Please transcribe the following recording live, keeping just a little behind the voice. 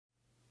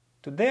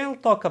Today I'll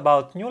talk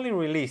about newly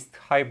released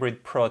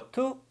Hybrid Pro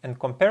 2 and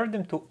compare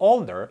them to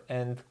older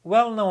and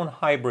well-known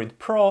Hybrid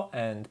Pro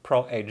and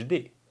Pro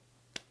HD.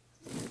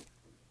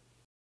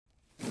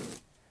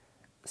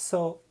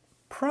 So,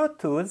 Pro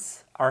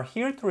 2s are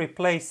here to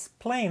replace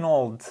plain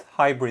old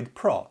Hybrid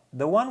Pro,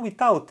 the one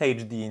without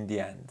HD in the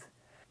end.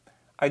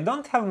 I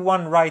don't have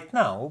one right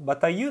now,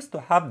 but I used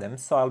to have them,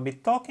 so I'll be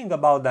talking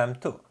about them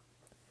too.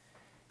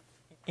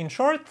 In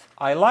short,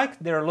 I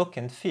liked their look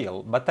and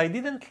feel, but I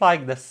didn't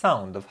like the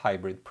sound of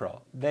Hybrid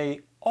Pro. They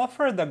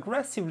offered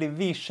aggressively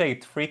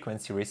V-shaped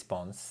frequency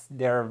response,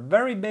 they're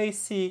very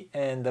bassy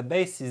and the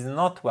bass is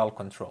not well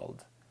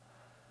controlled.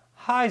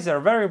 Highs are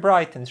very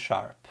bright and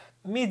sharp,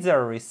 mids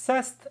are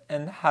recessed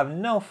and have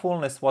no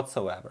fullness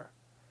whatsoever.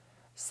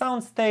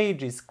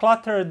 Soundstage is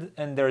cluttered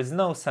and there is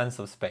no sense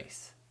of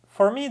space.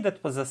 For me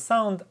that was a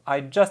sound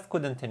I just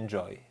couldn't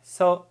enjoy,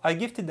 so I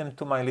gifted them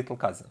to my little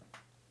cousin.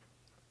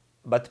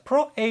 But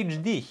Pro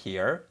HD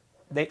here,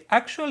 they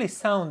actually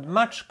sound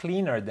much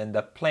cleaner than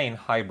the plain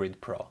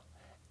Hybrid Pro,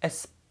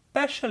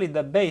 especially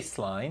the bass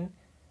line,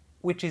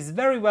 which is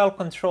very well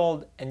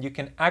controlled and you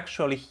can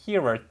actually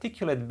hear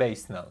articulate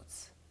bass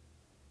notes.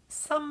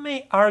 Some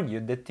may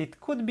argue that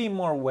it could be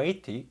more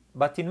weighty,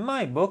 but in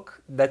my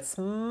book that's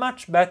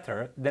much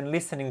better than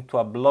listening to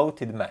a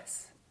bloated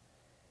mess.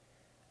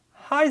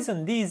 Highs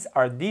on these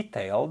are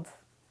detailed,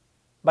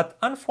 but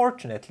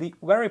unfortunately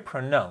very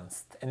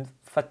pronounced and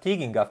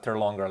fatiguing after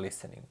longer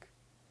listening.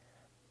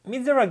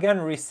 Mids are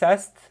again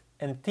recessed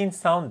and thin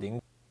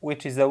sounding,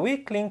 which is a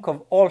weak link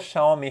of all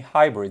Xiaomi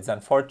hybrids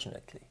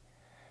unfortunately.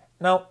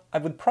 Now, I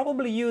would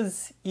probably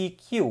use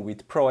EQ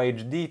with Pro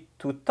HD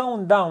to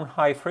tone down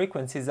high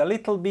frequencies a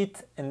little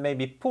bit and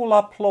maybe pull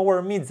up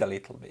lower mids a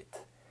little bit,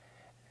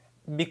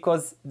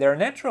 because their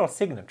natural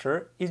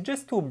signature is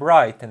just too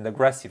bright and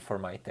aggressive for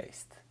my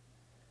taste.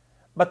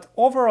 But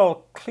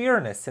overall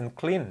clearness and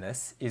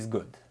cleanness is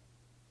good.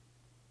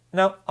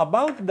 Now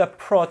about the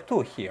Pro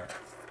 2 here,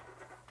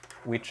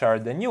 which are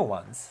the new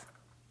ones.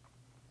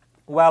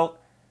 Well,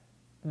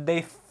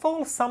 they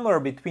fall somewhere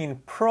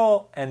between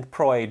Pro and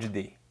Pro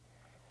HD.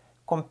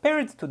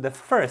 Compared to the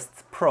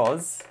first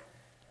Pros,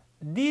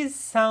 these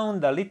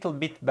sound a little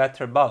bit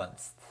better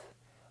balanced.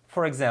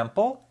 For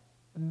example,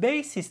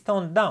 bass is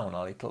toned down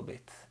a little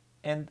bit,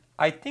 and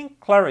I think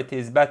clarity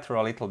is better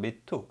a little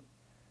bit too.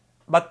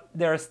 But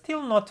they're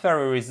still not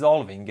very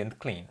resolving and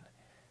clean.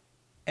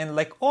 And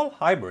like all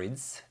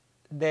hybrids,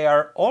 they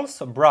are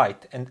also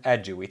bright and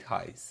edgy with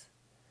highs.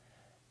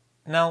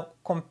 Now,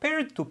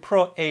 compared to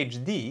Pro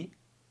HD,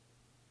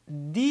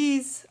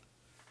 these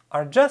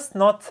are just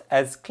not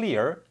as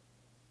clear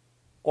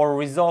or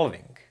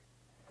resolving.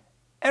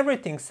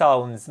 Everything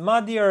sounds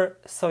muddier,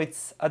 so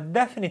it's a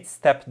definite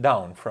step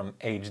down from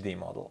HD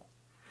model.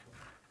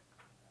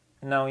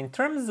 Now, in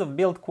terms of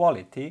build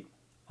quality,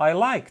 I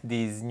like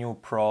these new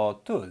Pro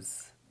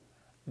 2s.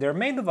 They're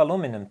made of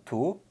aluminum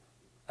too,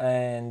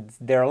 and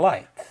they're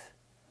light.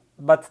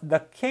 But the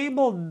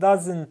cable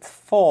doesn't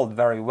fold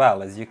very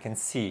well, as you can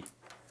see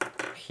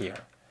here.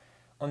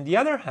 On the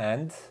other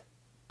hand,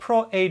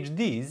 Pro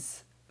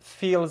HD's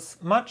feels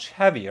much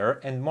heavier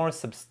and more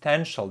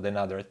substantial than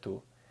other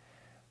two.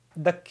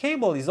 The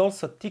cable is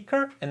also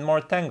thicker and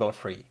more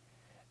tangle-free.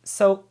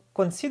 So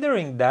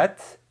considering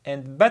that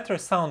and better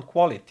sound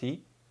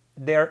quality,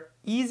 they're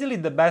easily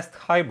the best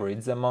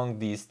hybrids among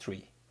these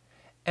three.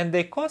 And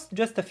they cost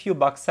just a few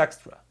bucks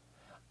extra.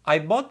 I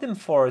bought them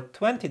for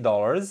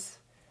 $20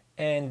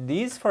 and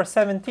these for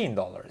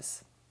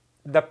 $17.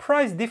 The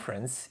price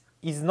difference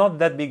is not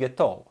that big at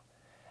all,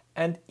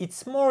 and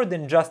it's more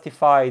than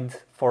justified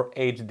for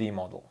HD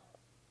model.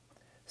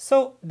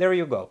 So there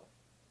you go.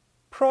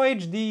 Pro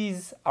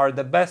HDs are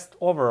the best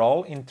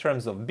overall in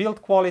terms of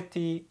build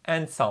quality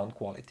and sound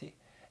quality.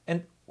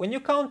 And when you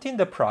count in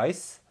the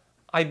price,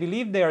 I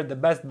believe they are the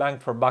best bang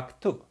for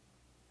buck too.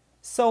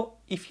 So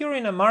if you're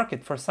in a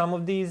market for some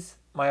of these,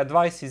 my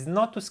advice is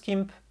not to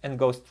skimp and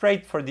go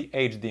straight for the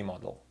HD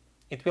model.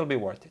 It will be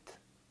worth it.